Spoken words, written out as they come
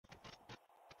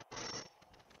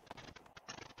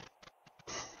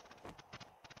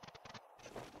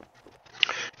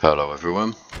Hello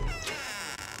everyone,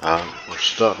 we're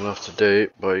starting off today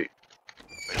by,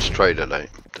 it's trader day,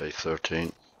 day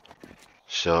 13,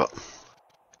 so,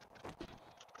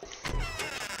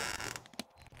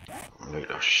 look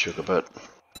at our sugar bit.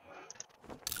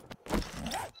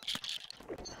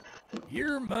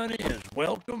 Your money is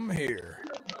welcome here.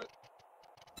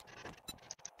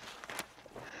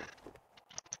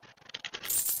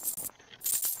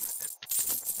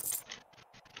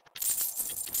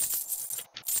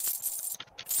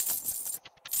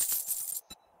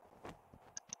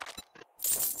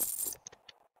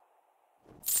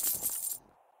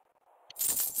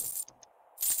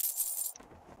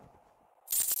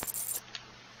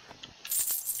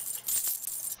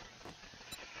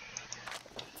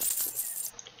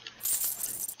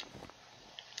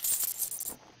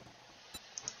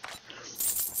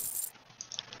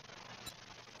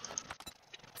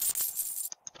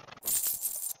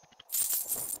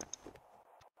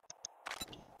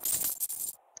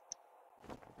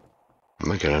 I'm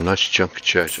making a nice chunk of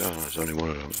church. Oh, there's only one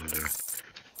of them there.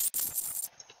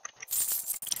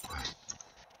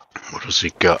 What has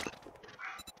he got?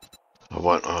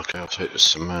 Okay, I'll take the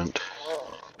cement.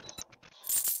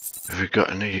 Have you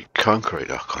got any concrete?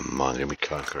 Oh, come on, give me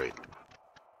concrete.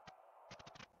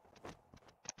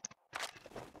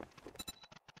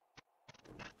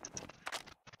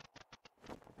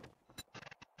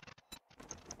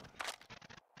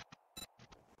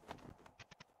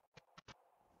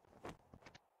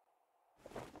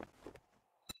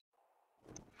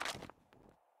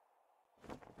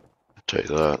 Take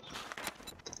that.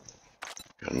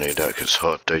 Gonna need that because it's a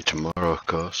hot day tomorrow, of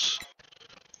course.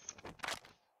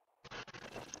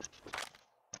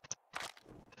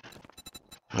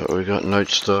 We got night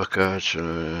stock arch.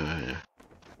 Okay,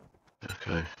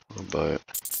 we'll buy it.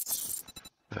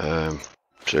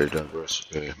 Save that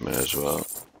recipe, may as well.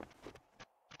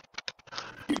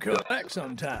 You come back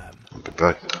sometime. I'll be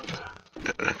back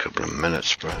in a couple of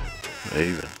minutes, bro.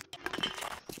 Even.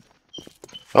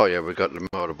 Oh yeah, we got the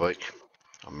motorbike.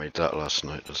 I made that last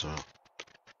night as well.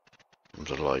 I'm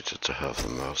delighted to have the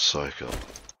motorcycle.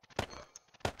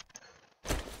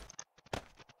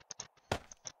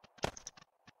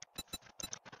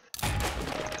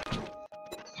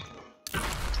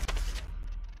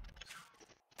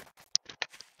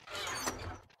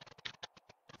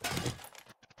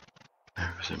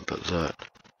 Everything but that.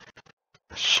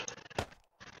 Let's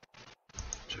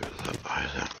do that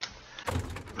either.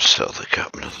 We'll sell the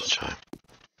cap another time.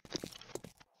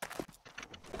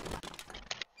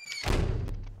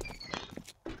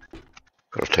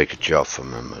 Gotta take a job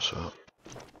from him as well.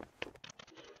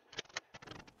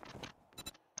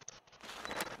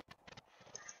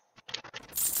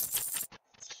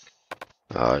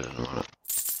 I don't know what.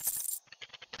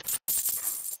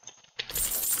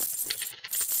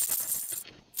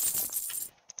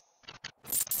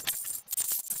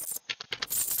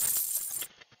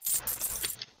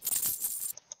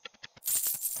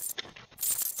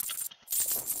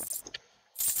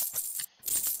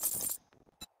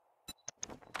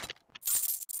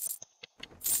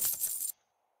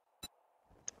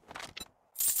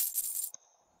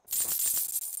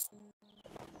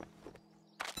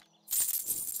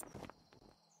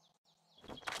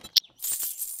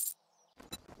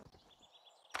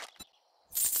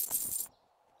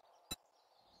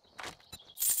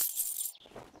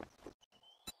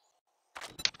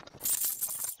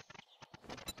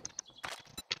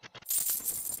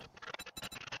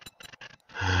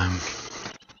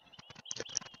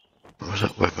 What was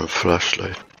that weapon?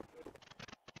 Flashlight.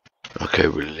 Okay,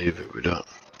 we'll leave it, we don't.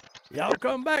 Y'all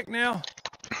come back now.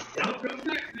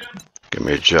 Give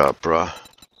me a job, brah.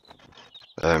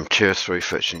 Tier 3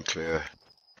 fetching clear.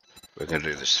 We're gonna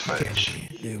do this fetch.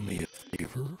 Do me a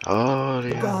favor. Oh,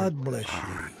 the God bless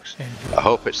you. And I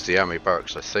hope it's the Army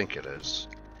Barracks, I think it is.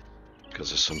 Because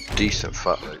there's some decent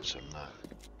fat loads in there.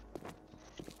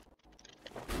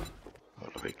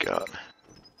 What do we got?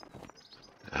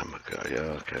 Oh my god, yeah,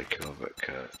 okay, covert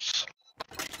cats.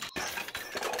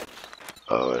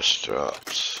 OS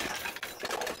drops.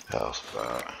 Health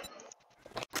bar.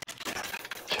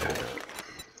 Turn it.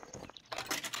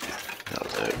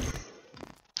 That'll do.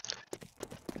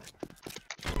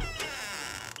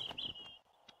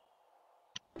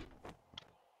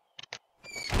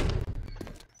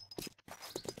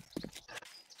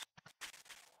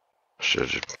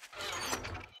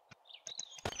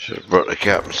 Should have brought the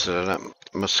cap instead of that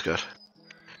musket.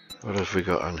 What have we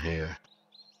got on here?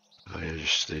 Oh yeah,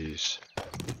 just these.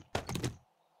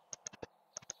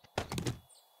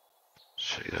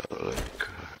 See that look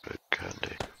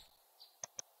candy.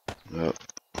 Nope,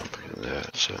 nothing in there,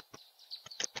 that's it.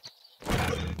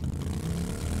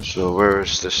 So where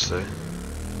is this thing?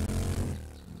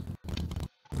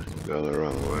 I'm going the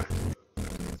wrong way.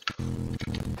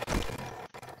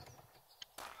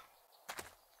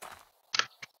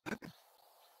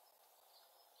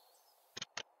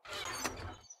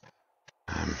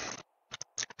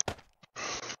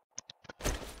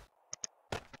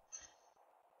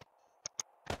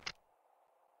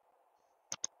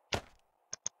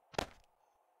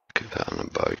 Get that on the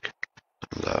bike.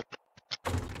 And that.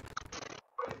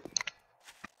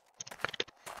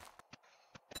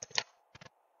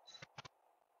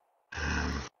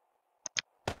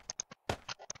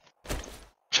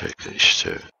 Take these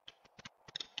two.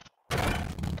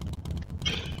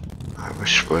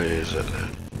 Which way is it then?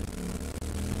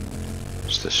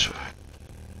 It's this way.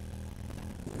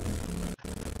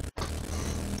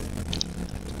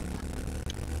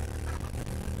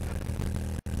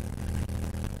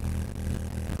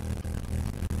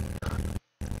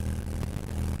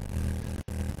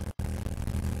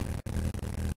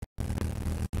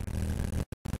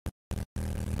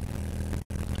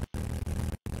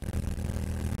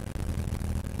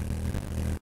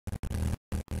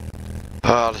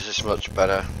 Ah, this is much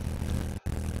better.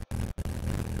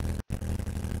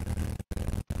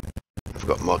 I've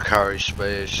got more carry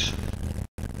space.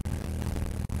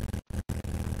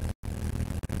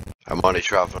 I'm only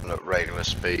travelling at regular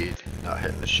speed, not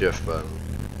hitting the shift button,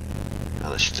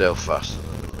 and it's still faster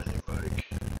than a mini bike.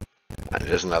 And it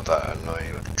doesn't have that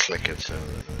annoying little clicker tone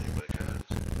that a mini bike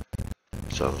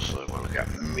has. Sounds like when I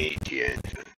get meaty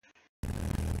engine.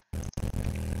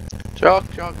 Jog.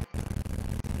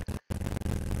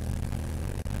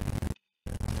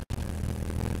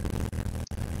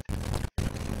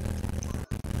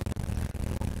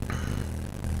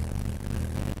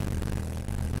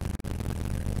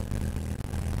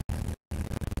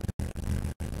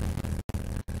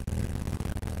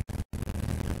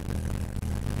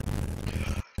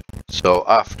 So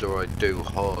after I do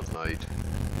Horde Night,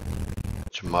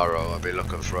 tomorrow I'll be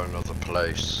looking for another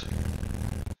place.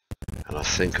 And I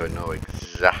think I know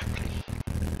exactly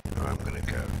where I'm going to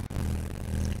go.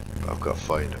 But I've got to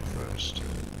find it first.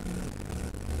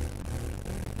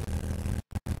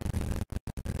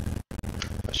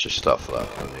 Let's just start for that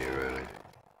honey, really.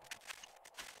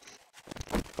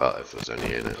 Well, if there's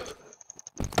any in it.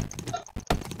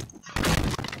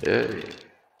 Yay.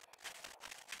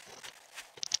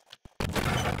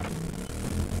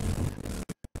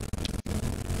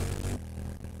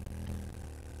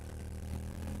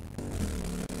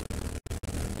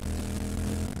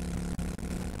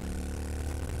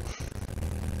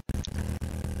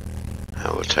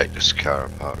 And we'll take this car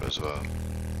apart as well.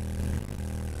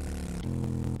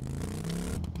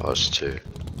 Us too.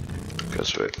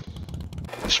 Because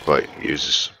this bike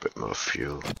uses a bit more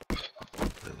fuel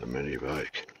than the mini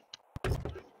bike.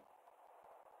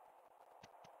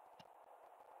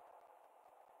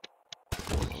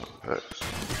 Oh,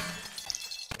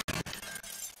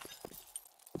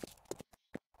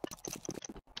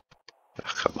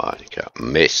 come on, you can't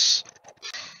miss.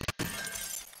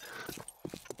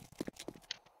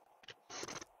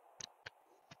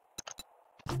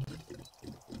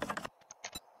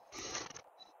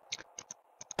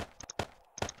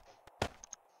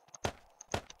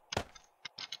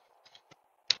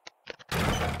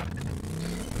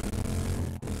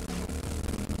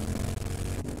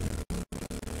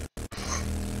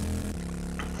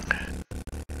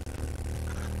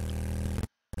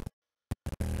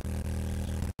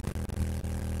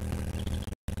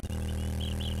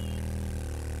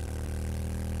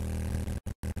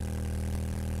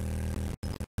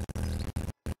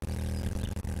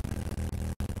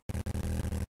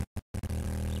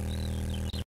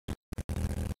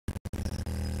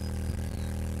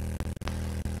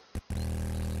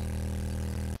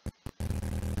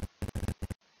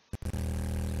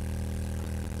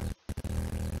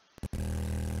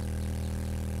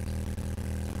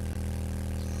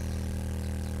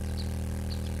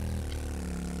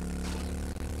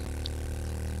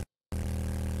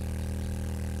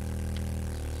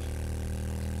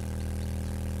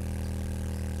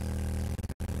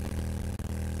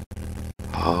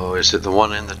 Oh, is it the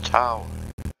one in the tower?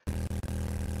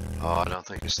 Oh, I don't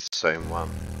think it's the same one.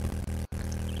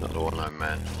 Not the one I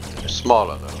meant. It's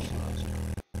smaller though.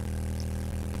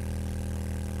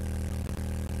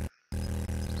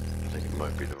 I think it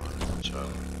might be the one in the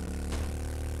tower.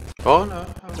 Oh no,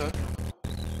 hold on.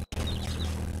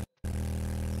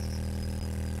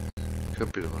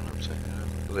 Could be the one I'm thinking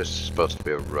of. This is supposed to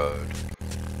be a road.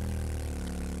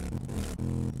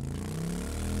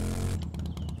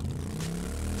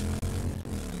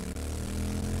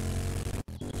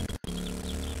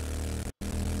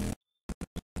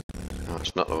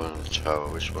 it's not the one in the tower.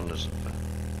 Which one is it?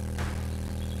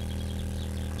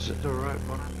 Is it the right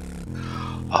one?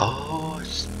 Oh,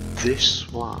 it's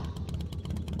this one.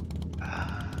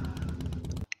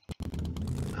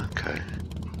 Okay.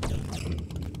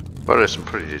 Well, there's some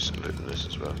pretty decent loot in this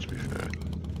as well, to be fair.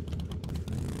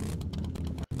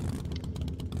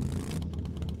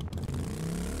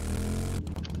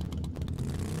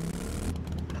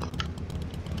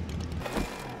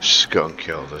 Just go and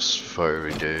kill this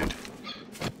fiery dude.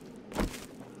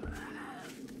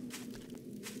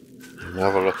 And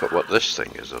have a look at what this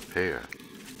thing is up here.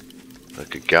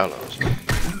 Like a gallows.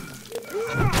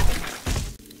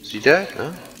 Is he dead?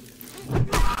 No?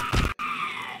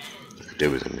 I could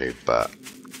do with a new bat.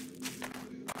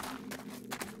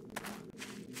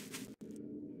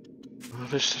 Oh,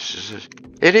 this is a...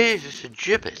 It is! It's a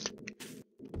gibbet!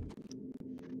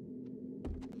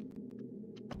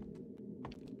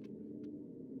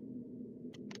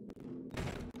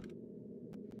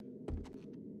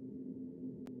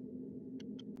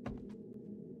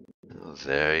 Oh,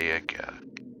 there you go.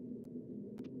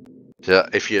 So,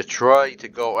 if you try to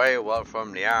go AWOL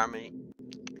from the army,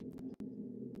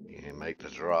 you can make the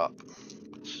drop.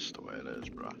 That's just the way it is,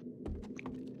 bro.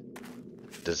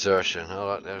 Desertion. Oh,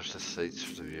 look, there's the seats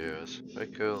for the viewers. Very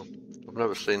cool. I've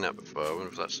never seen that before. I wonder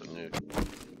if that's a new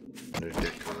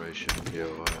decoration. Yeah,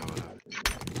 whatever.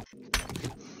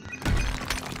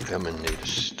 I'm in need of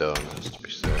stone, has to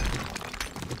be said.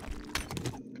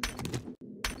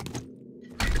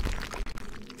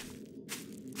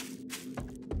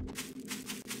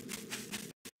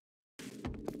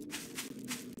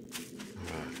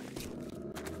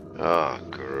 Oh,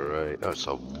 great. That's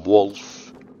a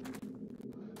wolf.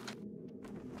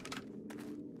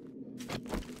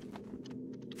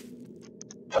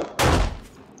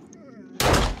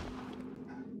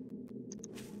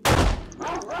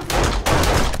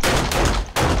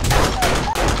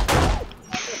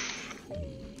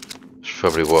 It's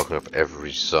probably walking up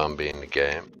every zombie in the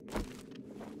game.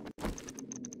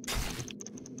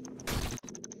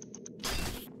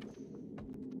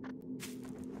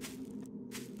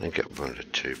 I didn't get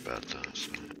wounded too bad though,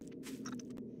 so.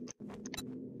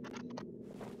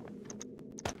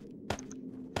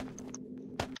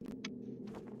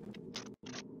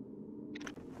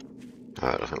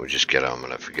 Alright, I think we just get on and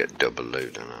don't forget double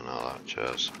looting and all that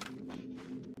jazz.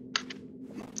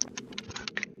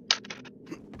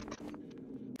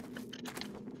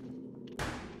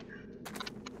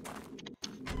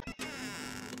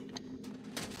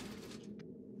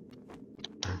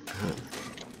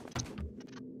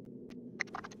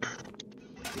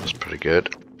 That's pretty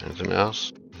good. Anything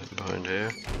else? Anything behind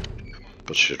here?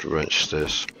 But should wrench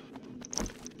this.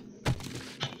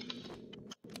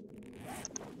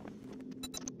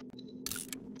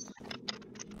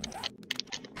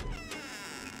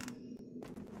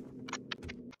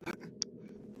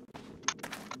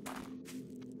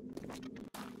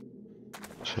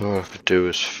 So all I have to do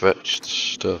is fetch the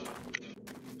stuff.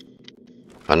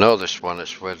 I know this one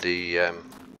is where the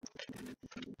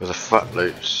fat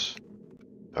loots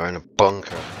are in a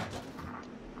bunker.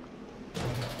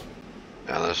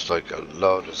 And there's like a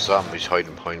load of zombies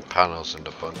hiding behind panels in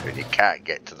the bunker and you can't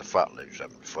get to the fat loops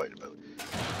having to fight about.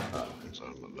 So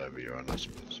I'm not level you're on, that's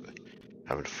supposed to be.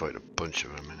 Having to fight a bunch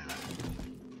of them anyway.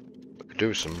 I could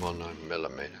do some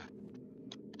 19mm.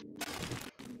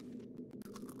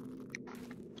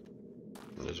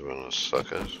 There's one of the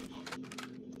suckers.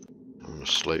 I'm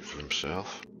asleep for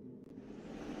himself.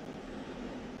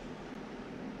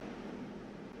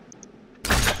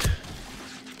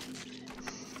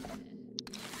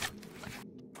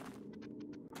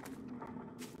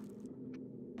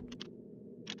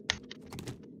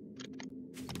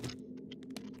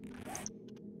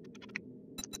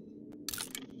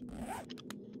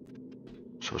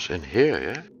 So it's in here,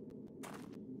 yeah?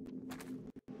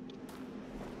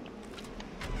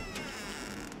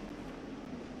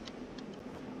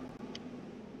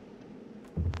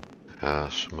 Ah,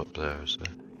 some up there, is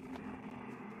there?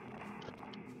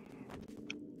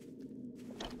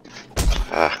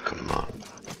 Ah, come on.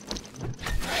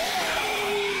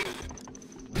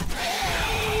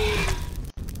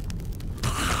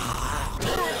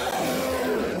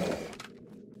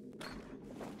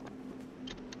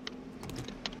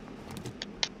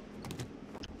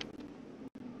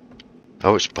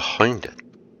 Oh, it's behind it.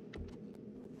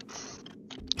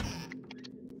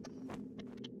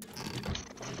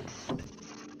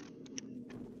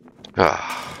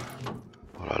 Ah,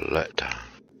 what a letdown.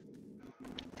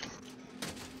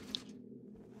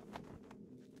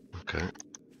 Okay.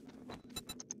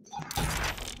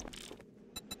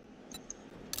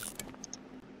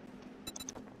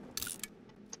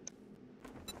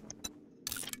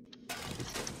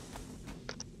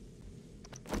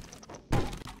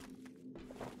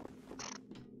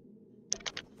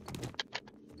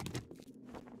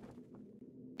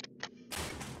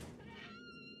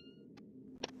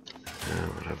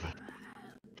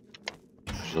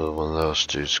 So one of those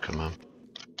dudes come in.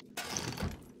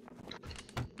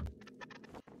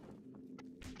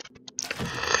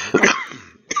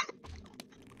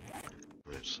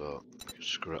 Right, so we can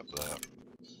scrap that.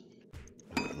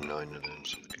 I've got 9 of them,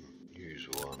 so we can use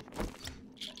one.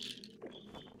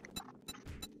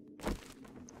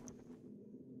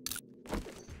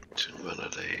 To one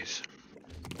of these.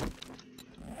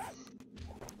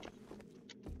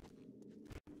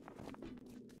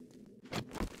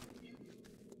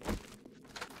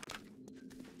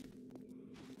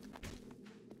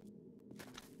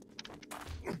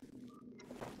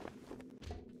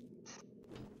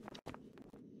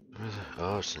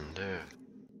 Oh, it's in there.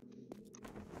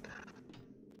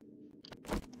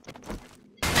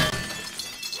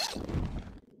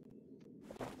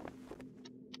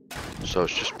 So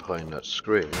it's just behind that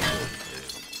screen, isn't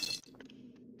it?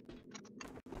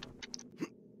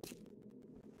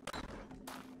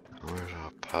 Where's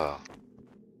our pal?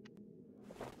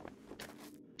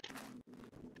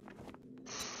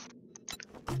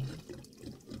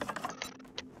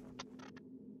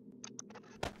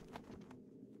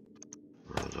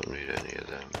 I don't need any of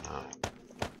them now.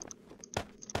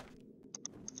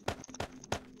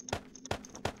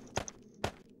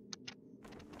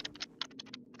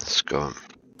 Let's go.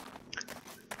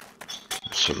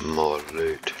 Some more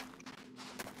loot.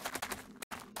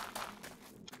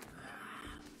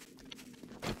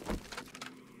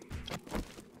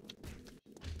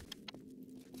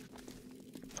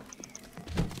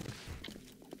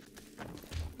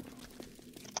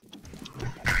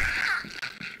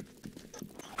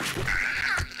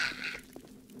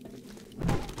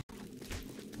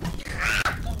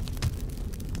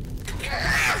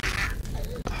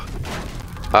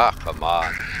 Ah, come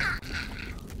on.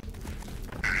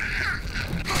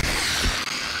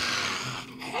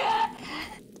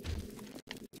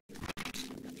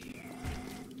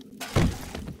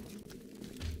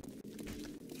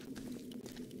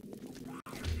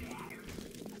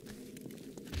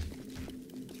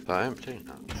 Empty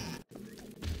now.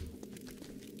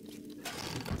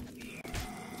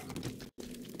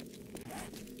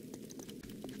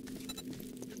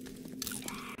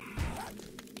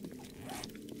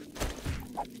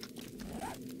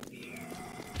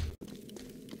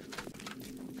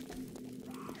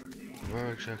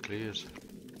 Where exactly is it?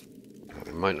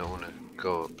 We might not want to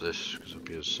go up this because there'll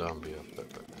be a zombie up there,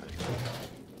 but hey.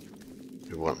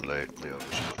 We want loot, we always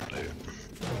want loot.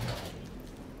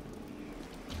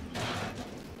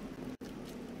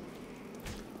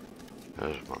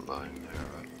 There's one lying there,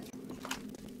 right?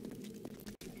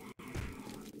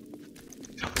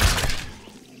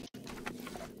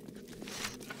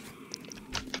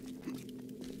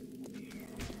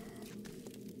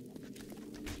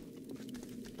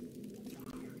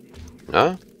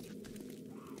 No?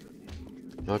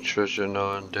 No treasure,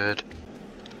 no undead.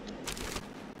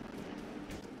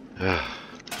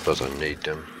 Suppose I need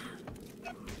them.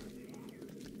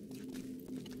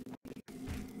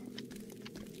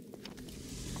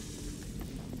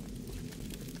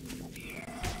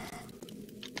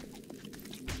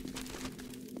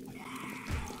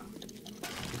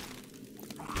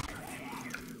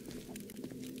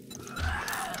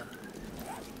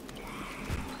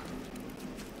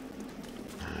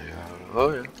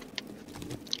 Oh yeah.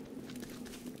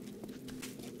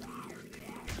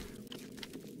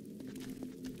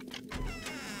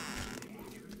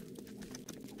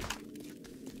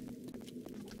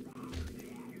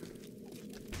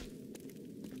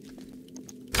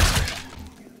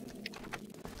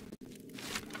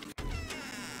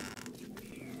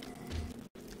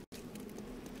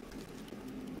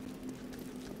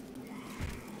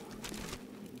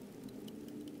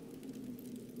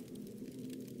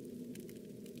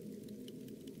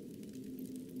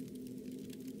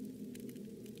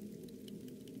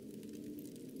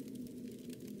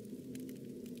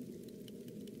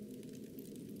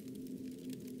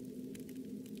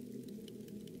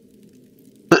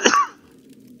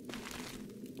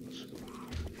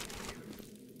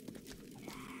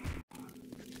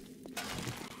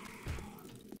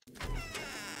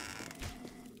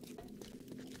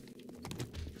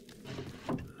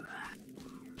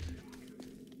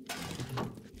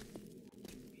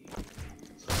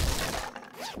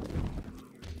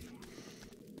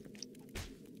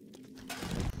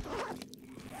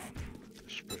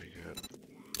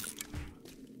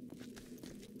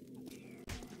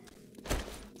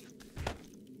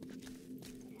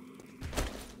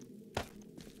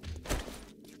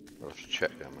 We'll have to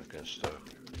check them against the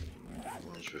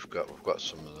ones we've got. We've got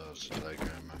some of those leg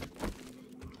armor.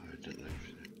 I didn't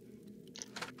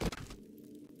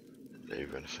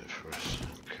leave anything for us.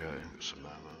 Okay, got some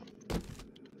ammo.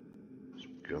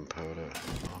 Some gunpowder.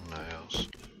 Oh, nails.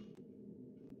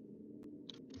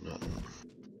 Nothing.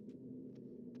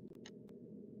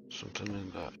 Something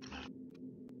in that.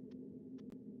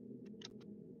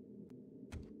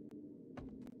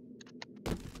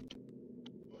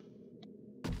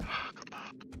 Oh, come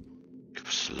on. Give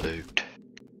us loot.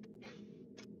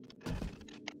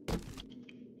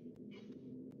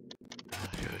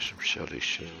 Okay, some shelly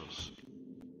shells.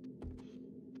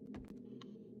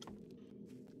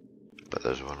 But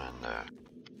there's one in there.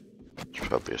 It's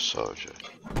probably a soldier.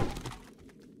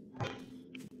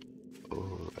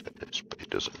 Oh, it is, but he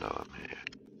doesn't know I'm here.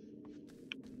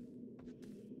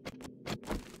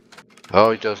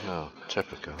 Oh, he does know.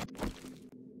 Typical.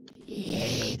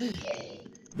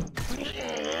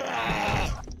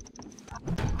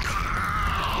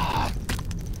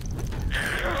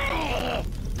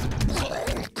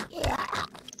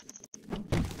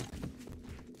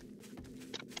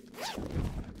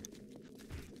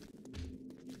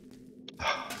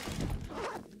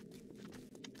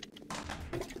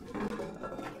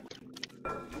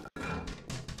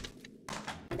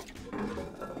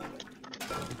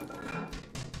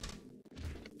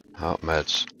 Oh,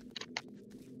 meds.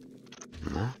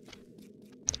 No.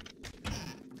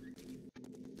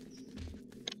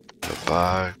 The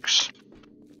bags.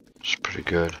 It's pretty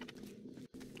good.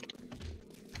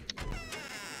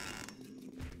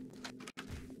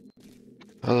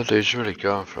 Oh, the dude's really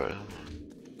going for it, isn't he?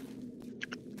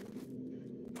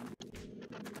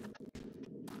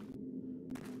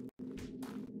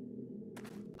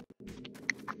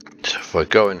 So if I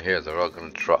go in here, they're all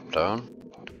going to drop down.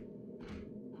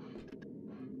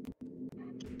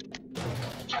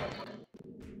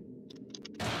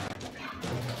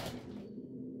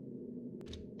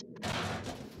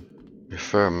 A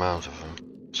fair amount of them.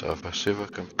 So if I see if I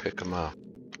can pick them up.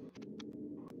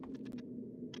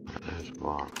 There's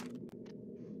one.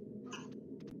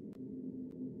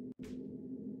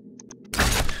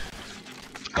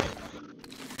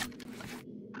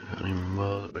 Any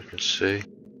more that we can see?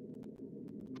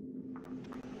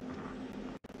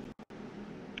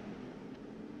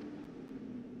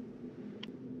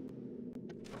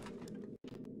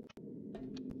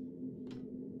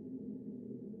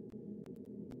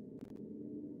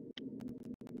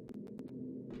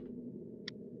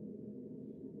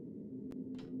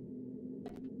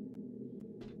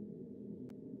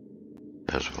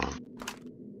 There's one.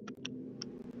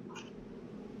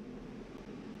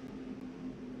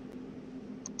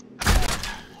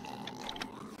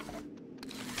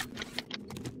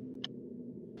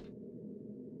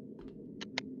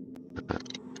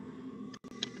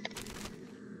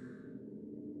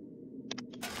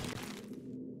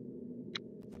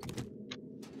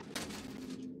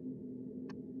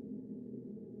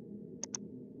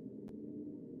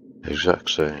 Exact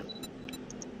same.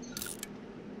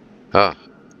 Ah.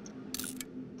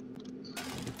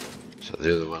 So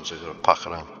the other ones are going to pack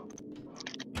it up.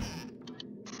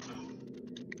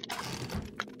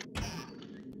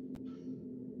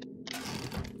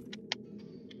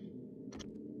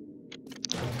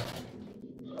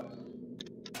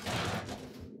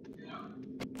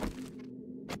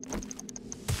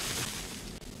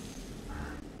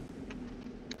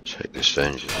 Take this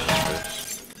engine out of this.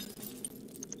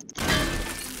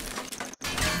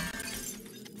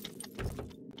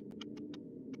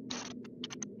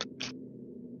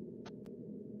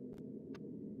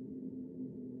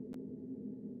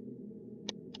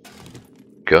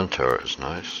 Gun turret is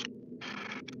nice.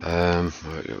 Right,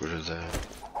 get rid of them.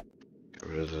 Get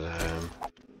rid of them.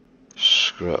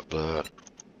 Scrap that.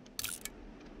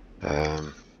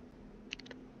 Get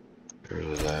rid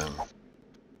of them.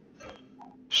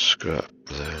 Scrap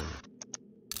them.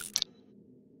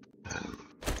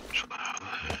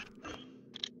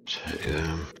 Take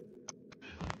them.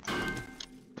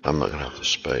 I'm not gonna have the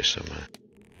space, am I?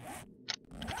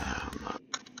 I'm not.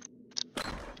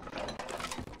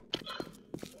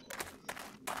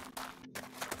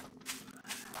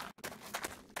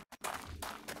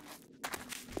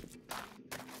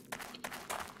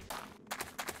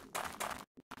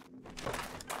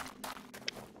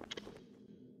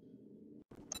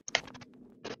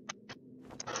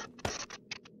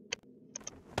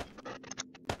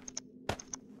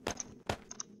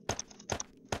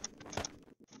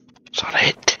 Is that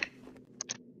it?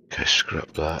 Okay,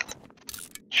 scrap that.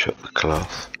 Chuck the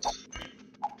cloth.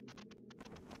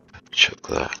 Chuck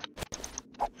that.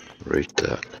 Read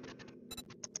that.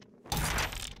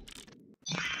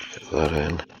 Get that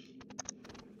in.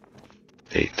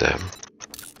 Eat them.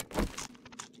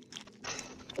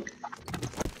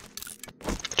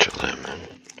 Chuck them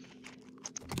in.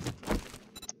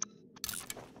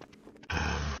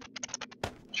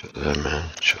 Shut them in,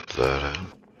 shut that out. How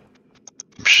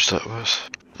much is that worth?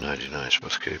 99 is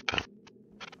worth keeping.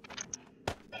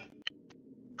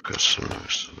 Got some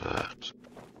most of that.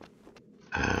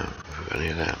 Have we got any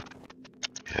of them?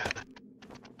 Yeah.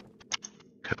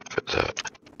 Can't fit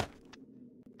that.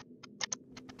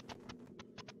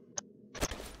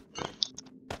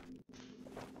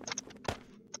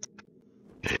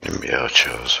 Need a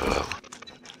Miacho as well.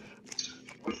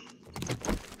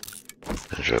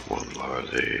 And drop one more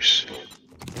of these.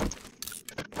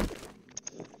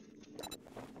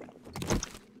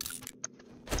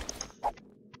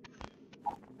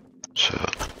 So,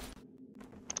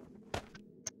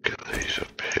 get these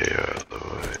up here out of the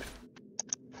way.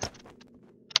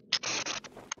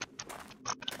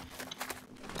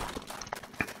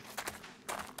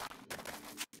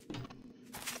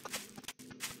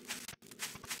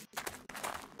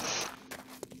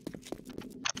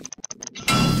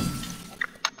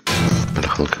 Better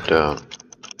hunker down.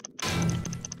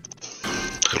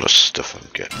 Look at all the stuff I'm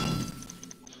getting.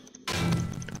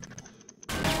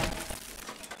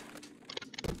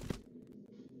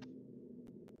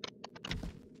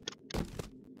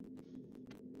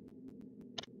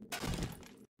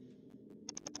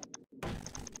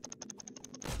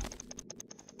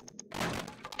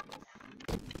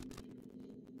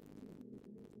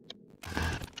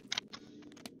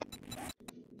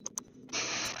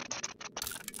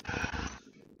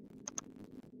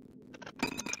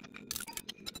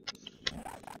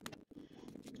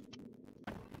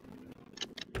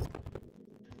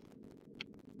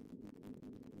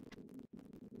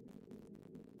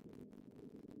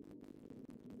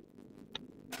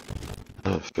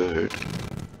 Not food.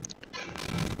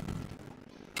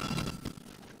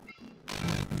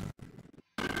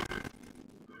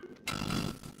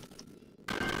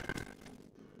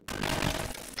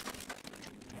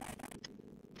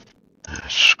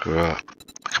 Scrap.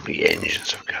 Look how many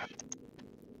engines I've got.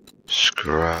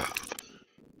 Scrap.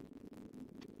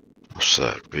 What's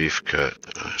that? Beef cut.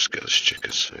 Oh, let's get this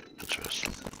chicken soup.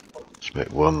 Interesting. Let's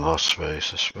make one more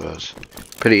space, I suppose.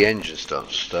 Pity engines don't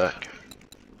stack.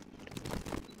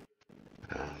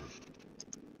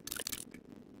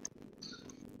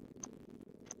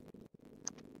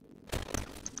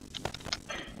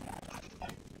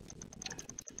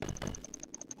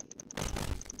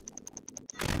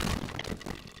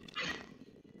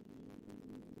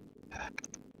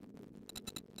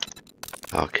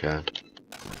 I can't.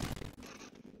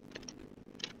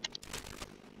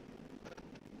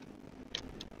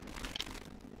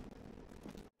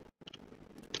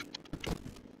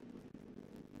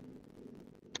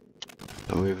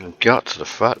 And we even got to the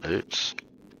fat loots.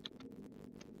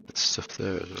 There's stuff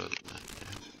there as well.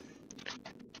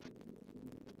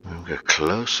 We'll get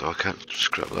close, so I can't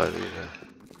scrap that either.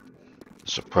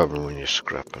 It's a problem when you're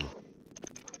scrapping.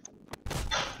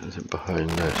 Anything behind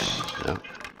this? No.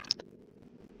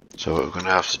 So what we're going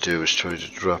to have to do is try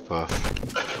to drop off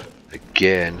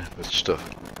again with stuff.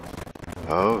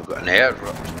 Oh, we've got an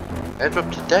airdrop.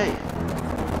 Airdrop today.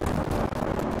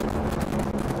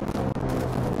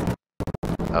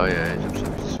 Oh yeah, airdrop's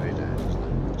every 3 days, isn't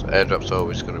it? So airdrop's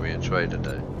always going to be a trader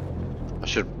day. I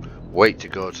should wait to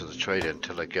go to the trader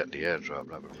until I get the airdrop.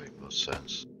 That would make more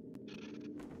sense.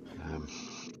 Can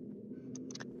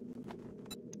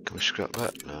we scrap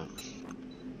that? No.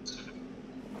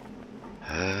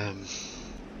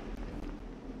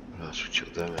 What else? We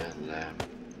chuck them in there.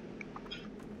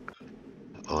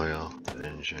 Oil,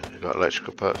 engine. You got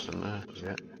electrical parts in there?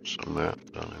 Yeah, somewhere.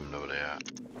 Don't even know where they are.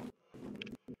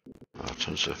 Oh,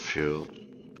 tons of fuel.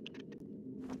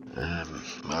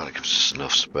 Well, it gives us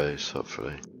enough space,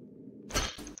 hopefully,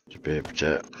 to be able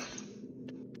to.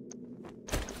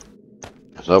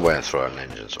 There's no way of throwing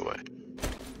engines away.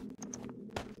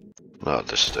 Not at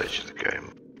this stage of the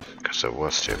game, because they're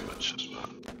worth too much as well.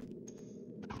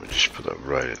 We'll just put that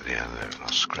right at the end there, and I'll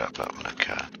scrap that when I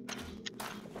can.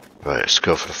 Right, let's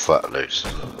go for the fat loot,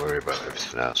 and don't worry about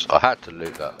everything else. I had to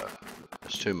loot that though.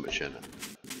 There's too much in it.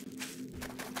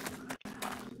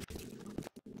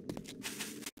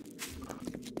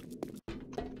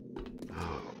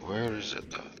 Oh, where is it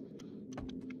though?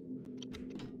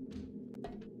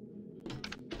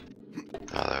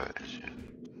 Oh, there it is, yeah.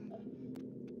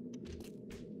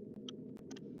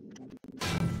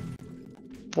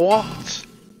 What?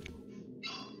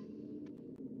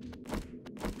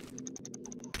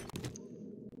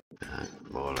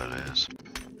 More than it is.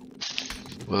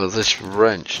 Will this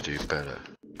wrench do better?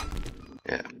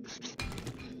 Yeah.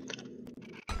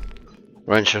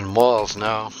 Wrenching walls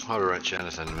now. I'll wrench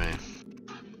anything to me.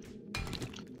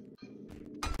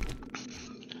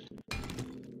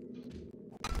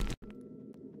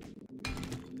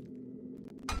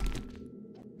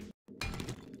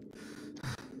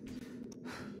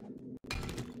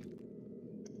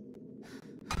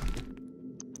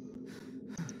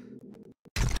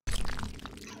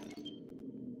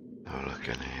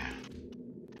 back in here.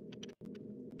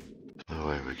 No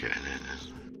way we're getting in, is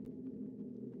there?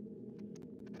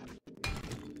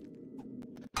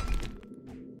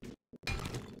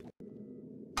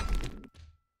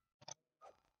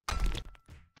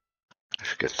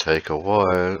 This could take a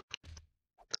while.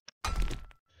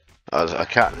 I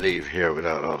can't leave here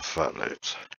without all the fat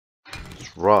loats.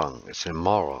 It's wrong. It's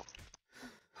immoral.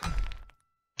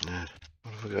 Yeah.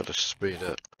 What have we got to speed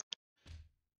up?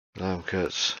 Lamb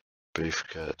cuts, beef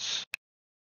cuts.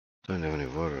 Don't have any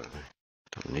water on me.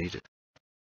 Don't need it.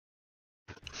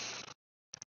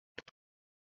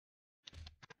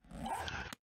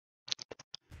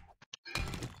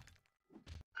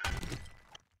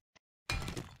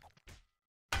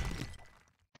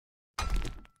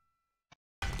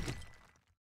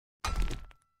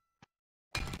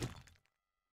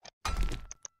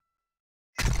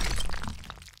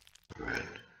 Right.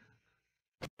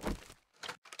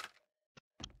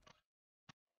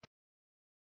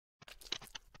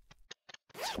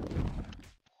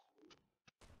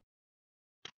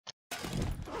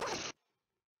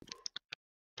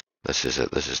 This is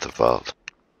it. This is the vault.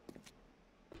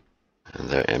 And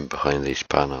they're in behind these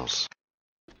panels.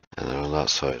 And they're on that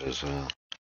side as well.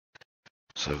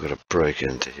 So I've got to break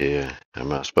into here. I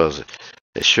mean, I suppose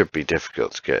it should be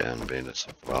difficult to get in, being it's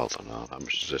a vault and all. How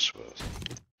much is this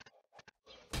worth?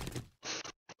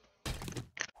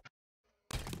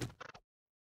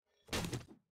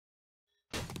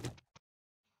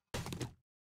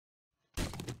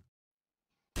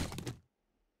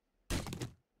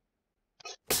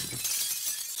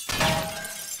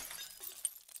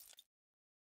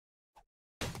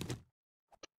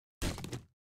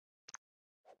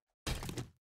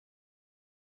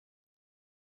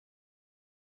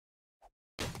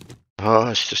 Oh,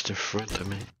 it's just in front of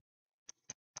me.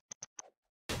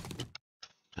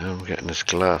 Now I'm getting this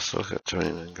glass. Look at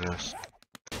 29 glass.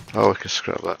 Oh, I can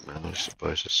scrap that now. I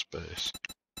suppose it's space.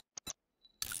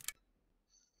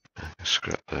 I can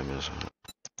scrap them as well.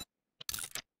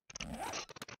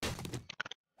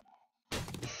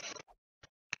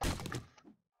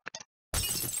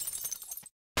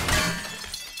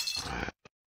 Right.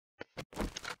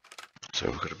 So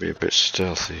we've got to be a bit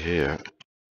stealthy here.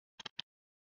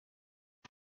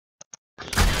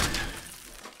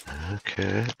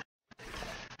 Okay.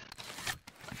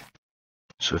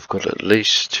 So we've got at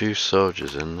least 2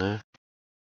 soldiers in there.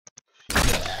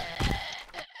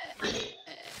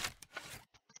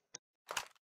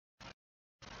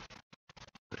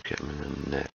 Get them in the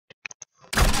net.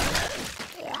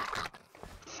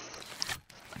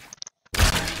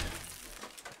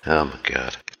 Oh my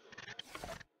god.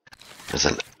 There's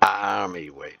an army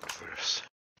waiting for us.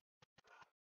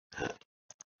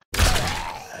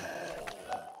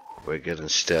 We're getting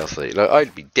stealthy. Like,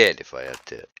 I'd be dead if I had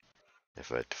to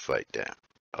fight down.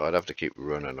 I'd have to keep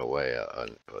running away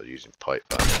or using pipe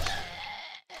bombs.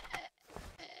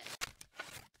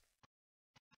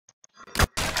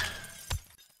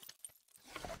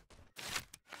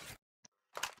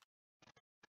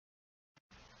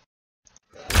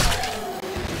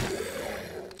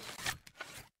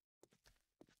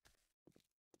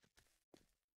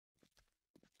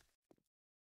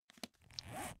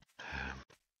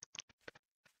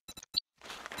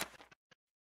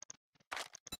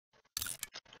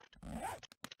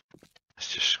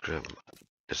 Let's just scrim.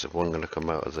 Is the one going to come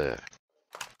out of there?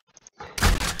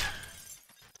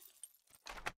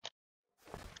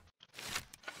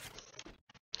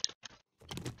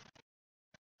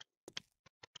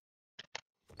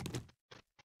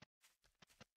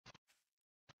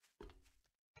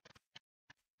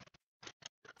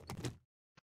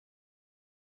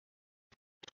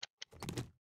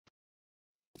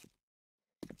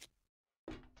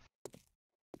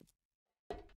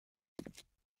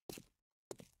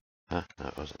 Huh?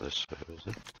 That wasn't this way, was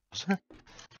it? Was it?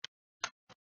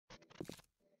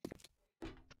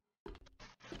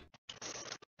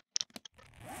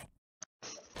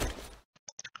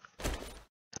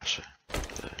 That's it.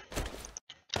 There.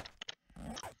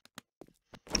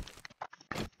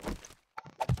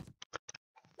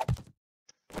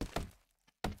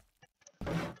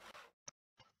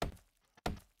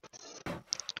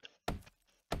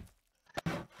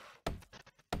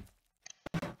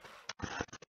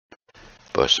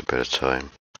 Buys a bit of time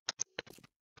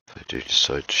if I do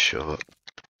decide to show up.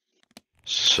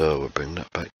 So we'll bring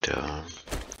that back down.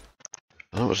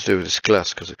 I don't know what to do with this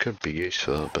glass because it could be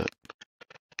useful, but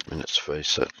I mean, let's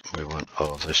face it, we want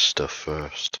all this stuff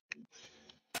first.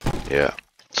 Yeah,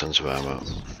 tons of ammo.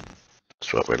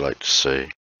 That's what we'd like to see.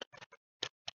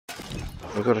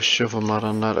 Have we got a shovel mod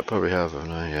on that? I probably have,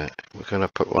 haven't I? Yeah. We're going to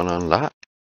put one on that.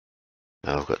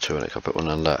 Now I've got two in it. Can I put one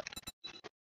on that?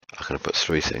 I can put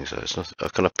three things there. It's not.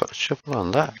 Can I put a shovel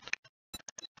on that?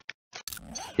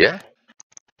 Yeah.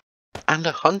 And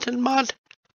a hunting mod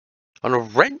on a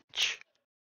wrench.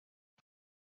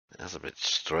 That's a bit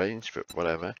strange, but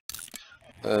whatever.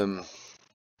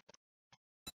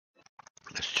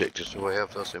 Let's check just do I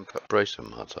have those impact bracer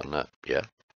mods on that. Yeah.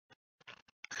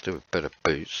 I could do with better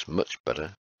boots, much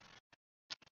better.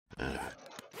 No,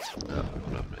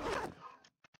 lovely.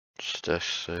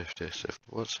 Stash safety.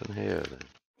 What's in here then?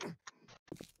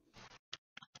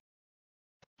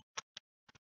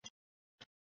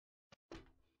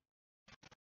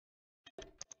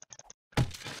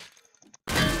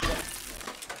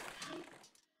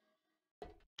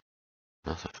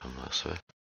 Nothing from this way.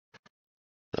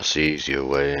 That's the easier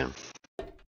way in.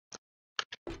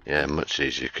 Yeah, much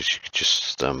easier because you could just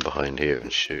stand behind here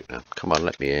and shoot them. Come on,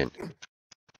 let me in.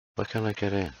 Why can't I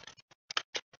get in?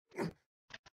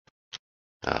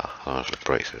 Ah, I'll have to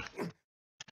break through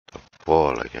the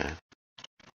wall again.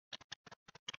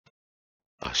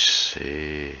 I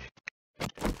see.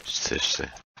 It's this thing.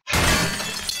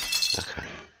 Okay.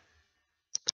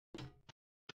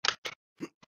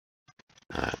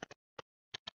 Alright.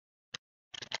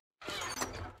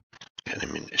 Get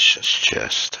him in this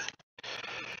chest.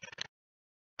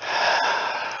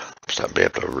 So I'll be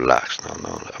able to relax now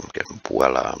knowing that I'm getting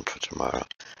well armed for tomorrow.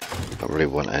 I don't really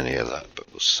want any of that, but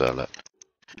we'll sell it.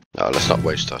 No, let's not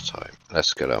waste our time.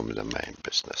 Let's get on with the main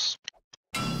business.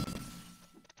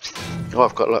 Oh,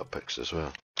 I've got lockpicks as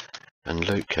well. And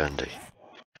loot candy.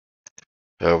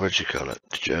 Oh, what'd you call it?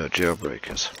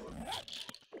 Jailbreakers.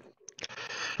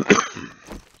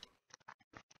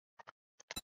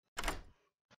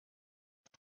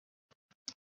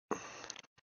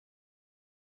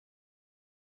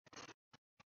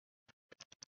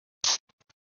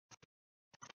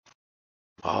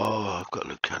 Oh, I've got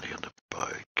loot candy on the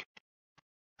bike.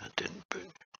 I didn't boot.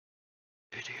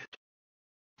 Idiot.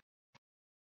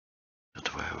 Not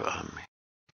do I have it on me?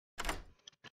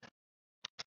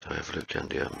 Do I have loot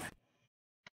candy on me?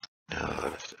 No, I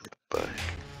left it in the bike.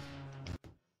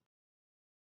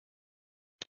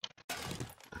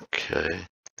 Okay.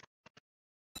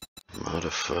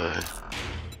 Modify.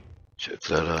 Check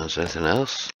that on. Is there anything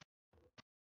else?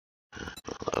 Well,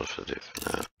 that'll have to do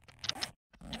for now.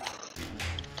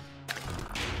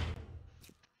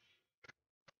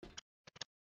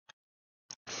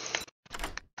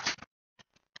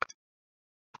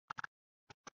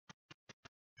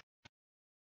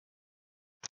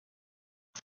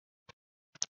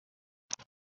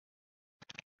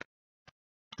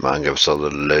 Man, give us all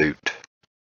the loot.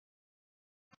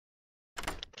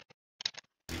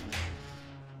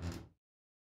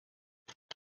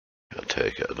 I'll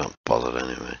take it, I don't bother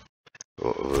anyway.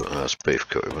 That's beef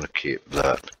cut, we're going to keep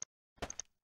that.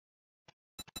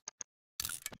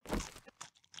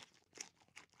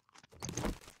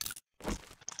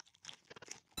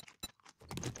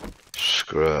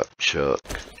 Scrap, chuck.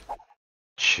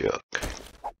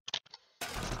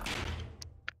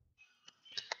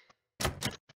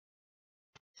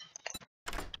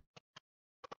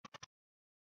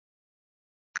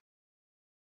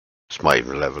 This might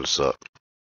even level us up.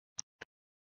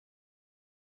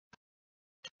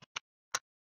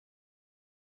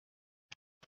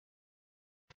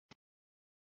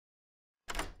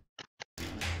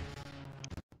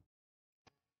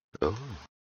 Oh,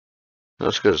 not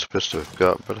as good as the pistol we've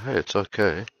got, but hey, it's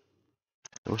okay.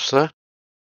 What's that?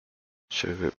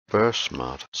 Sugar burst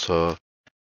mod. So,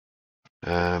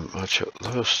 I'll chuck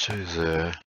those two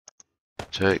there.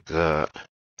 Take that.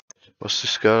 What's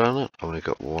this got on it? Only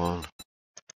got one.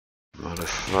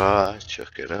 Modify,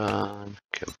 chuck it on,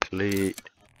 complete.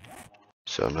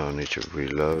 So now I need to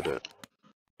reload it.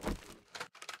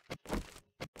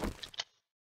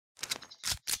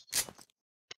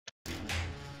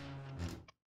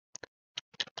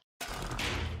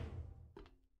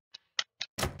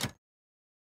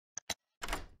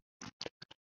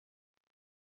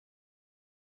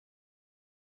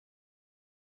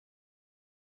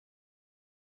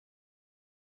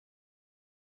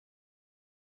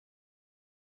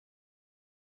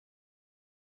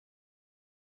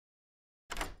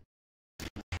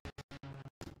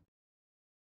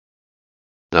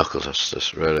 Knuckle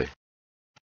dusters, really?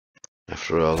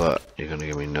 After all that, you're gonna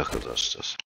give me knuckle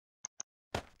dusters.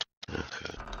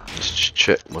 Okay. Let's just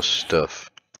check my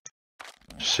stuff.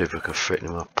 See if I can fit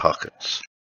in my pockets.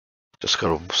 Just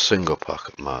got a single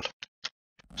pocket mod.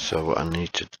 So what I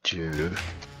need to do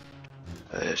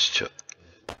is chuck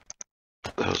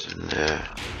those in there.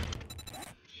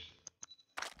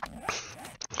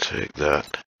 Take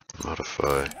that.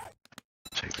 Modify.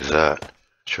 Take that.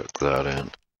 Chuck that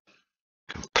in.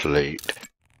 Complete.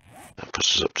 That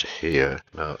puts us up to here.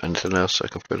 Now, anything else I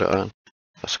can put it on?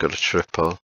 That's got a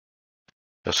triple.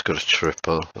 That's got a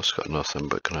triple. That's got nothing,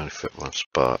 but can only fit one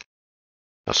spot.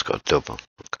 That's got a double.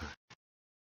 Okay.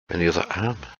 Any other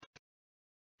ammo?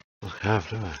 I have,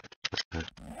 do I? Okay.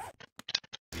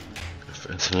 If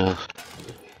anything else,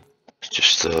 it's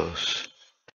just those.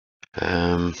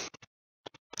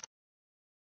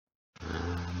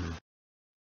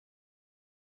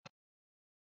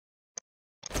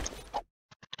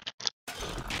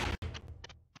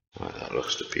 Right, that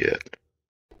looks to be it.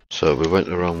 So we went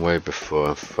the wrong way before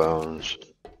and found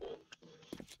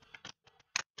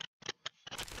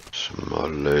some more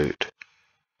loot.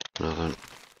 Nothing.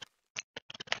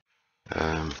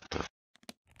 Can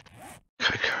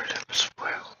I carry them as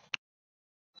well?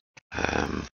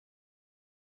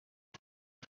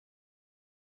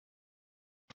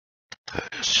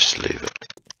 Let's just leave it.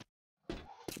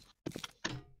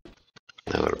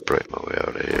 Now I'm gonna break my way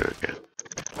out of here again.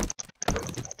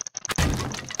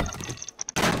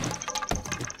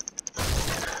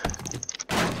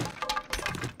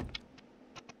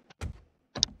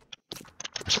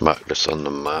 Let's mark this on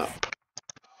the map.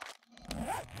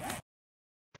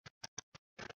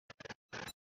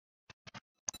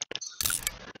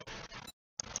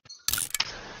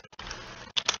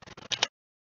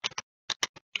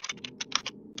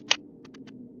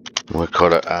 We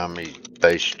call it Army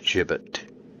Base Gibbet.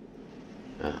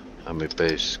 Army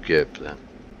Base Gibbet then.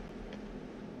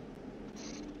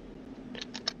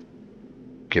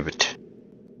 Gibbet.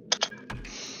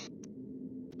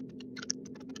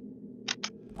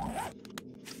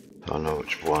 I don't know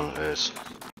which one it is.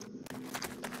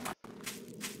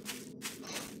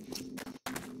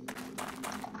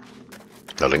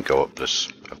 I didn't go up this.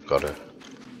 I've got it.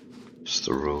 It's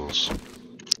the rules.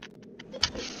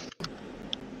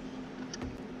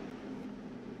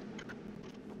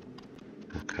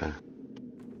 Okay.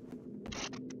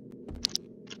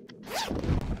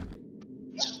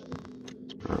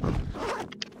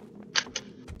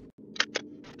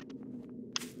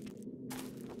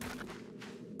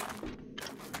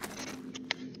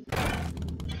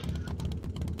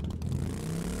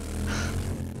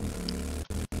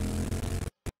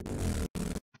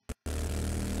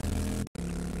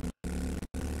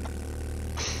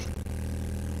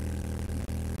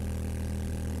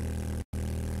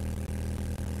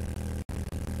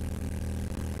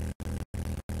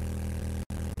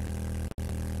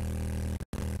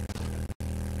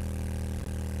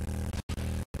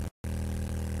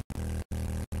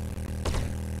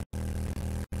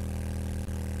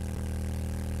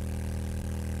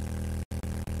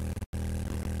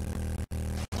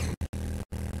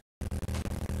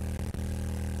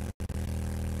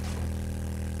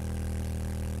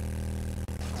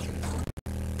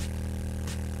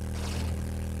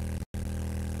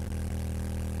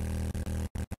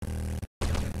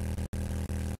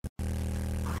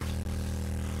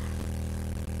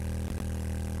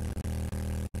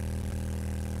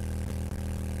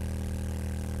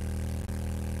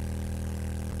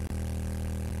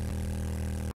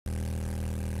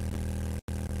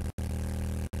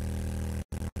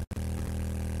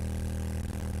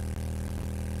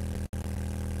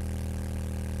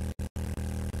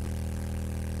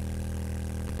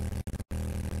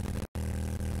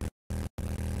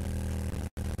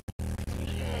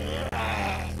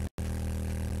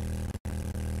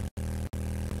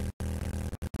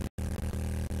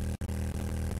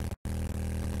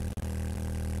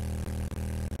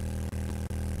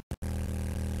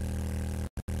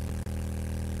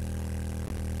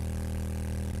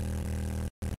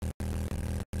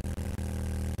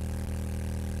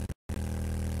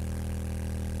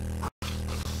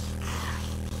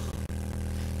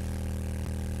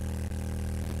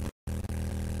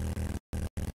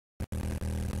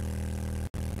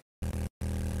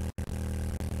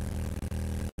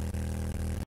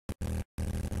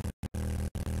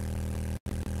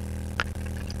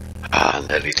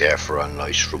 Nearly there for a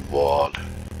nice reward.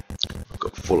 I've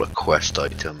got full of quest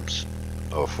items,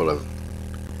 or full of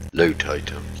loot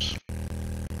items.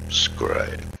 It's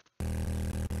great.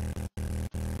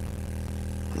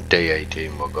 On day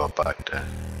 18 we'll go back to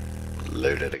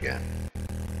loot it again.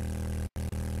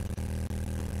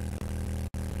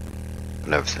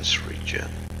 And everything's regen.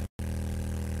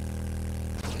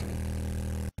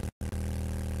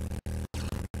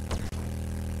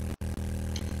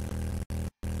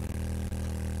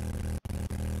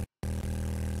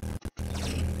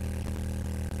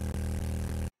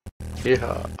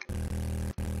 Yeah.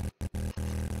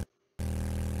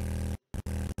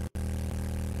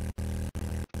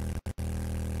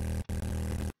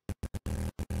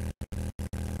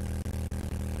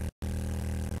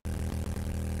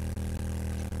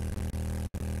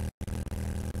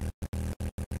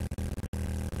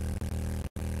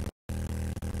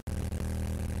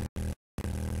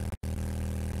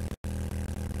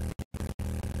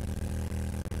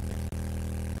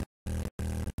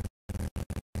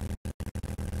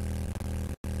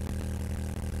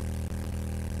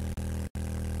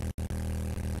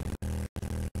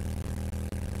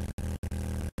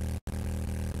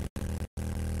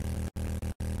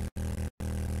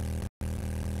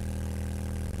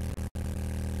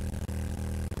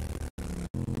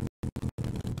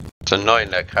 It's annoying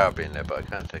that car being there, but I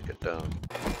can't take it down.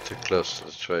 Too close to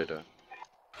the trader.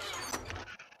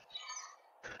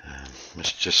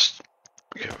 Let's just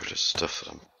get rid of stuff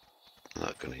that I'm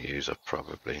not going to use, or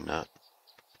probably not.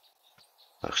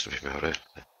 That should be about it.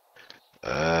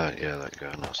 Yeah, that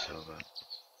gun, I'll sell that.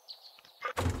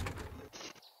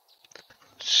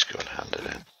 Just go and hand it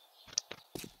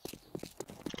in.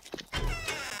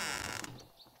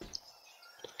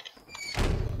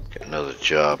 Get another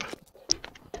job.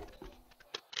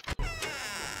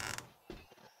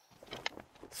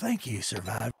 Thank you,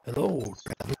 Survivor. Hello,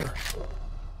 traveler.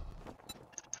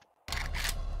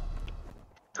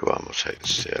 Go on, we'll take the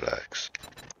steel axe.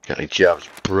 Got any jobs,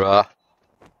 bruh?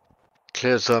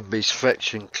 Clear zombies,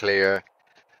 fetch and clear.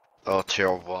 All tier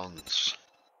 1s.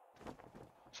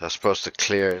 So I'm supposed to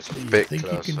clear it a Do you bit think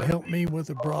closer. you can help me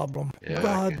with a problem? Yeah,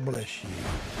 God bless you.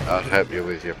 I'll help you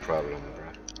with your problem,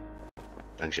 bruh.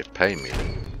 Don't you pay me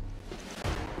then?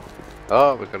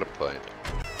 Oh, we got a point.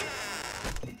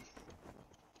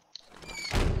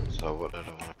 So what did I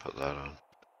want to put that on?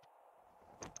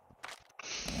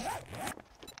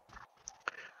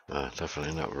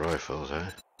 Definitely not rifles,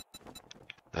 eh?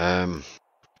 We're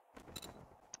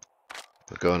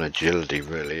going agility,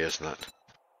 really, isn't it?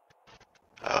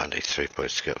 Oh, I need 3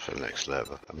 points to get up to the next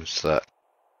level. How much is that?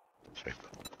 3.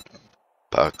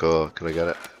 Parkour, can I get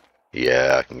it?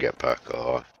 Yeah, I can get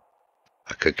parkour.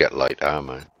 I could get light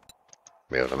armor.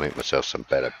 Be able to make myself some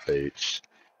better boots.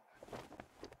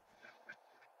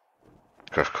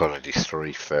 Crash quality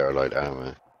 3 fair light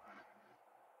armor.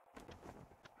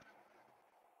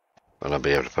 And I'll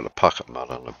be able to put a pocket mod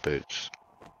on the boots.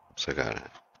 So I got it.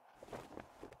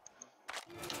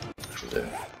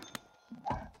 There.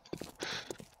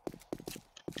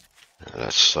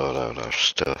 Let's sort out our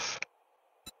stuff.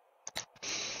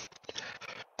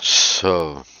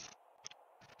 So,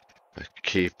 I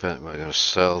keep it. We're going to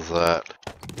sell that.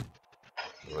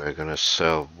 We're going to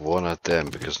sell one of them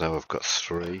because now we've got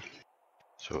 3.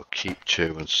 So we'll keep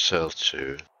 2 and sell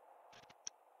 2.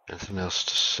 Anything else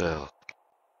to sell?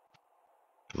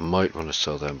 Might want to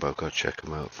sell them, but I've got to check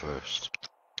them out first.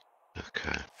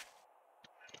 Okay.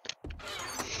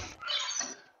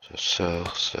 So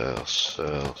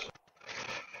sell.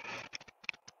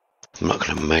 I'm not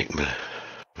going to make the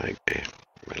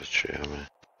military army.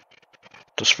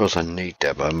 I suppose I need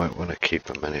that, but I might want to keep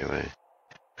them anyway.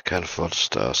 I can't afford to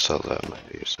start, sell that, I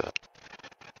might use that.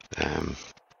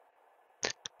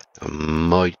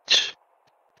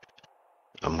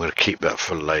 I'm going to keep that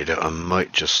for later. I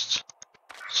might just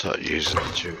start using the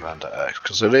 2-hander axe,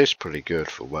 because it is pretty good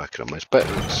for working on. It's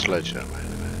better than the sledgehammer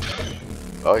anyway.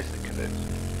 I think it is.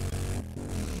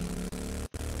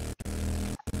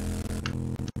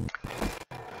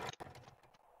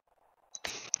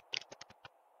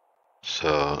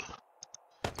 So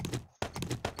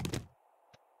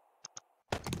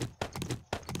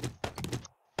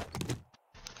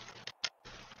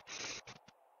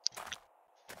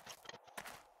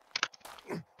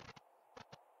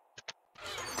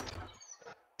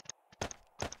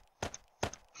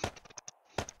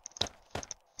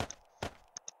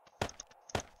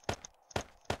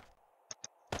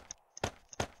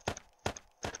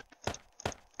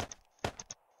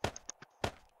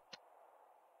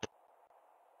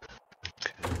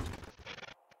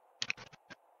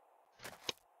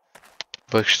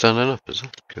bike standing up, is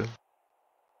it? Cool.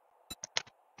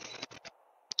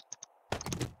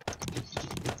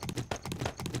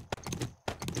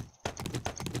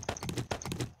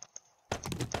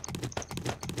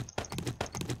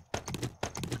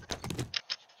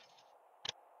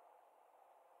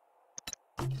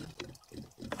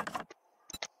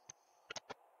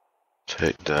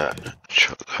 Take that,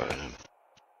 chuck that in.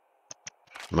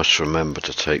 Must remember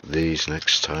to take these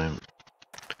next time.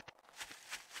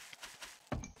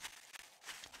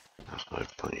 There's no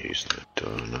point using the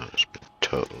door now, it's been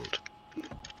totaled.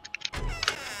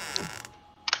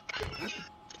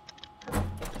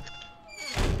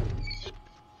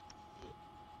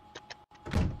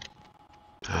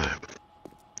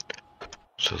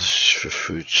 So this is for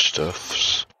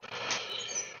foodstuffs.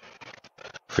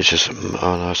 Which is,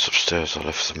 oh no, it's upstairs, I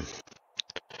left them.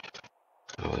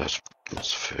 Oh, that's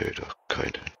food, or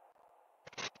kind of.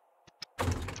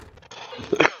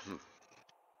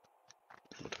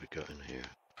 What do we got in here?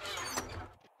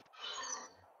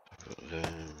 I've got them.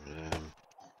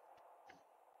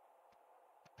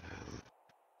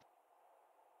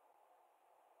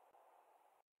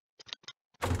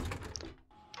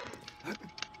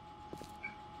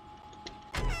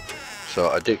 So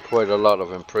I did quite a lot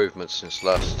of improvements since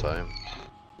last time.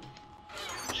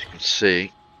 As you can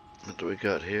see, what do we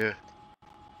got here?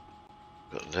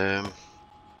 Got them.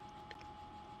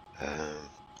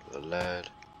 The lead,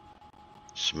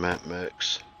 cement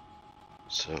mix,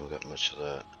 so haven't got much of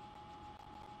that.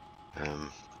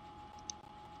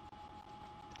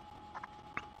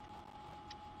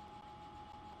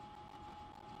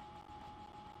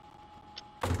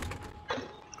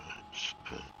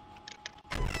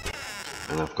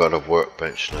 And I've got a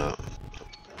workbench now.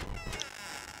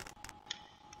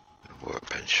 A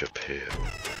workbench up here.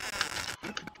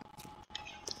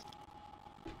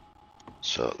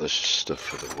 So this is stuff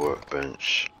for the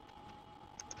workbench.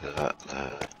 That.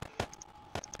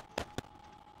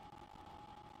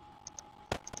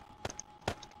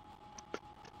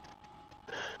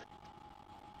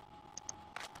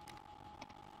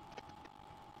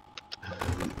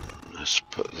 Let's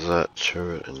put that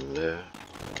turret in there.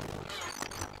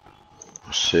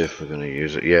 Let's see if we're going to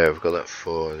use it. Yeah, we've got that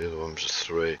 4, the other one's a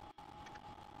 3.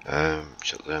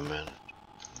 Check them in. And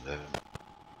then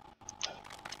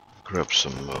grab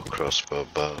some more crossbow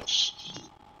bars.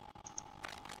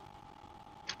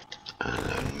 And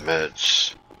then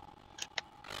meds.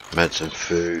 Meds and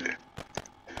food.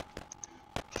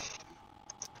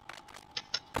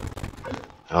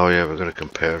 Oh yeah, we're going to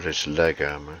compare this leg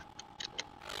armor.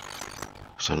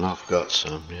 So I know I've got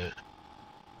some, yeah.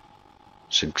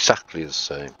 It's exactly the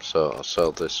same, so I'll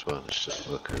sell this one, it's just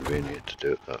more convenient to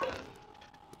do it that way.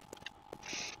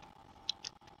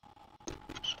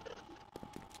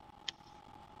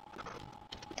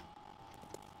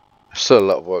 There's still a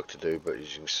lot of work to do, but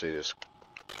as you can see there's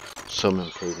some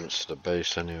improvements to the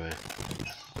base anyway.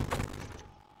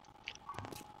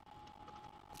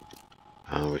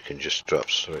 And we can just drop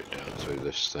straight down through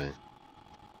this thing.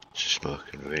 It's just more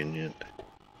convenient.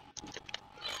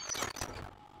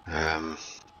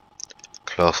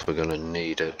 Cloth, we're gonna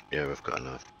need it. Yeah, we've got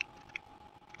enough.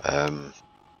 I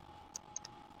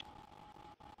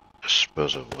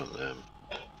suppose I want them.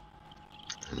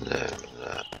 And them and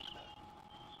that.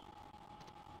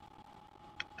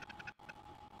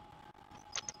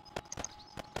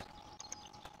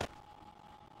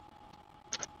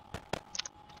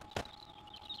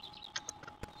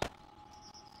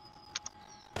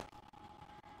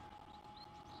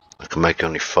 I can make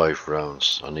only 5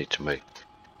 rounds. I need to make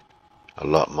a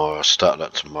lot more. I'll start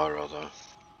that tomorrow though.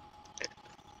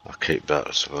 I'll keep that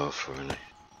as well for any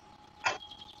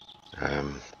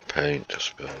paint, I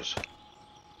suppose.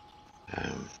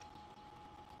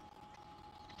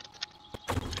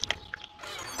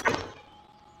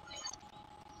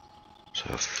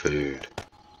 So food.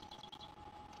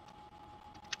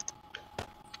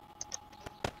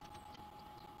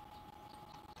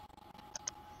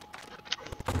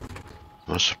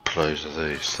 What supplies are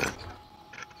these then?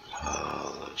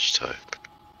 Oh, that's type.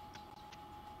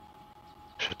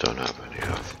 Which I don't have any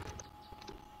of.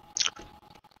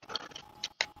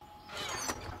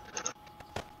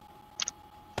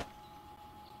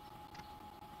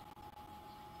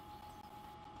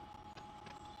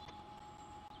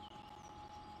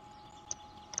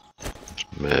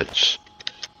 Meds.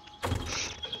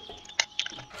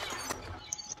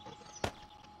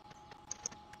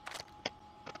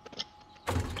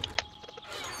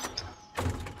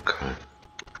 Okay.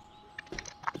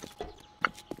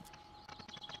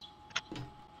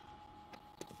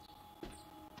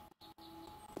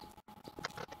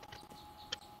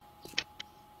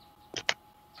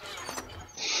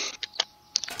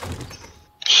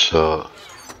 So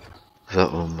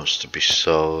that one must be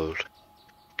sold.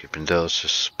 Keeping those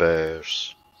as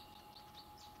spares.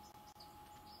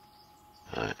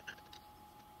 Right.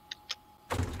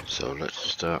 So let's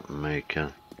start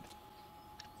making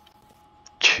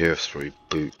tier 3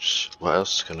 boots. What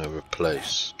else can I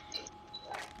replace?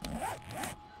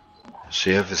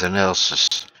 See, everything else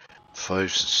is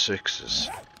 5s and 6s,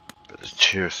 but the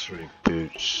tier 3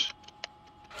 boots.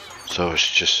 So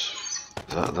it's just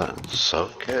that and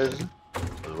socket.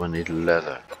 But we need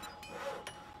leather.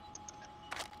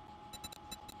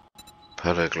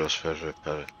 Padded gloves, padded.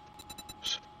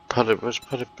 Where's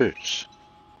padded boots?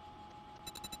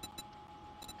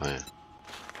 Oh yeah.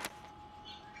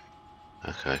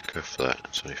 Okay, go for that.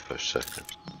 It's only 5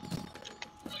 seconds.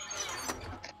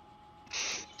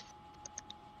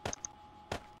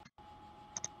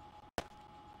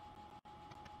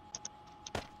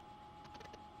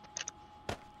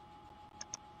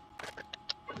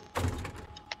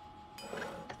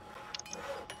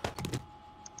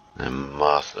 Then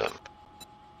mark them.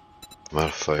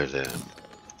 Modify them.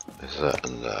 Is that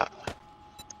and that.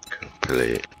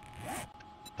 Complete.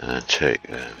 And then take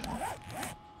them.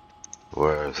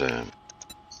 Wear them.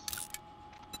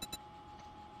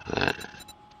 And then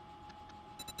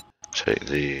take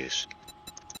these.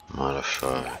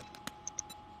 Modify.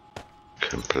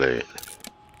 complete.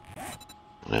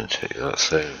 And then take that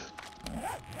thing,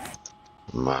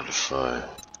 modify,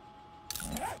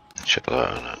 check that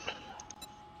on it.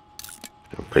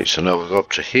 Complete. So now we go up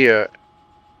to here,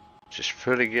 which is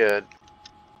pretty good.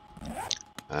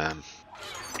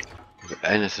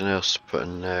 Anything else to put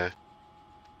in there?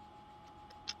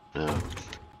 No.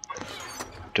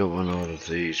 Don't want all of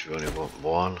these, we only want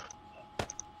one.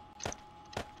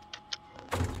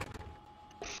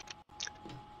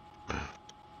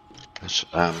 That's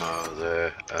ammo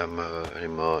there, ammo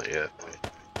anymore, yeah.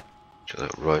 Check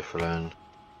that rifle in,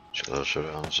 check those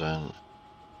rounds in. I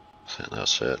think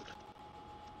that's it.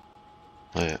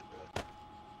 Oh yeah.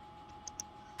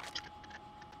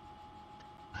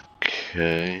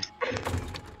 Okay.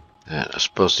 Yeah, I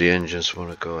suppose the engines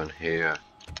want to go in here.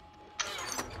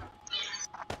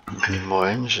 Any more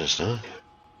engines now?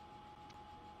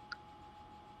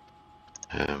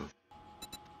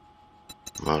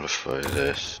 Modify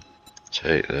this.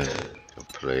 Take that.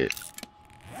 Complete.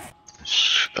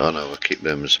 Oh no, we'll keep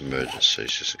them as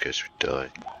emergencies just in case we die.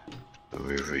 When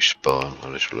we respawn,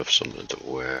 at least we'll have something to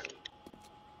wear.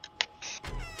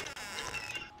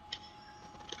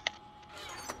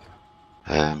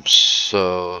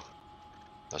 So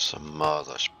that's a mod,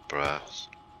 that's brass.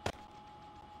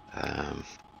 I'll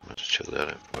just check that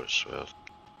out for as well.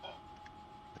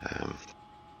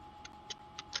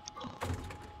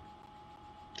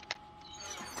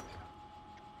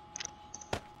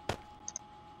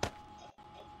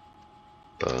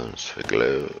 Bones for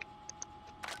glue.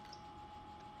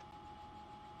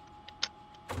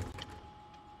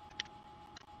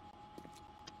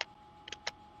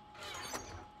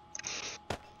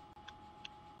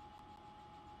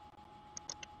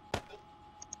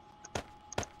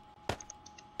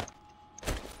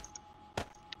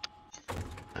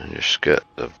 And just get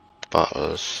the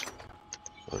bottles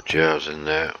or jars in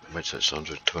there, which is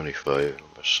 125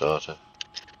 per starter.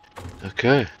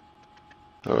 Okay,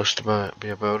 well, that's be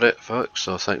about it, folks.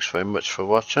 So thanks very much for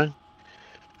watching,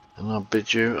 and I'll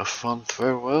bid you a fond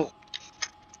farewell.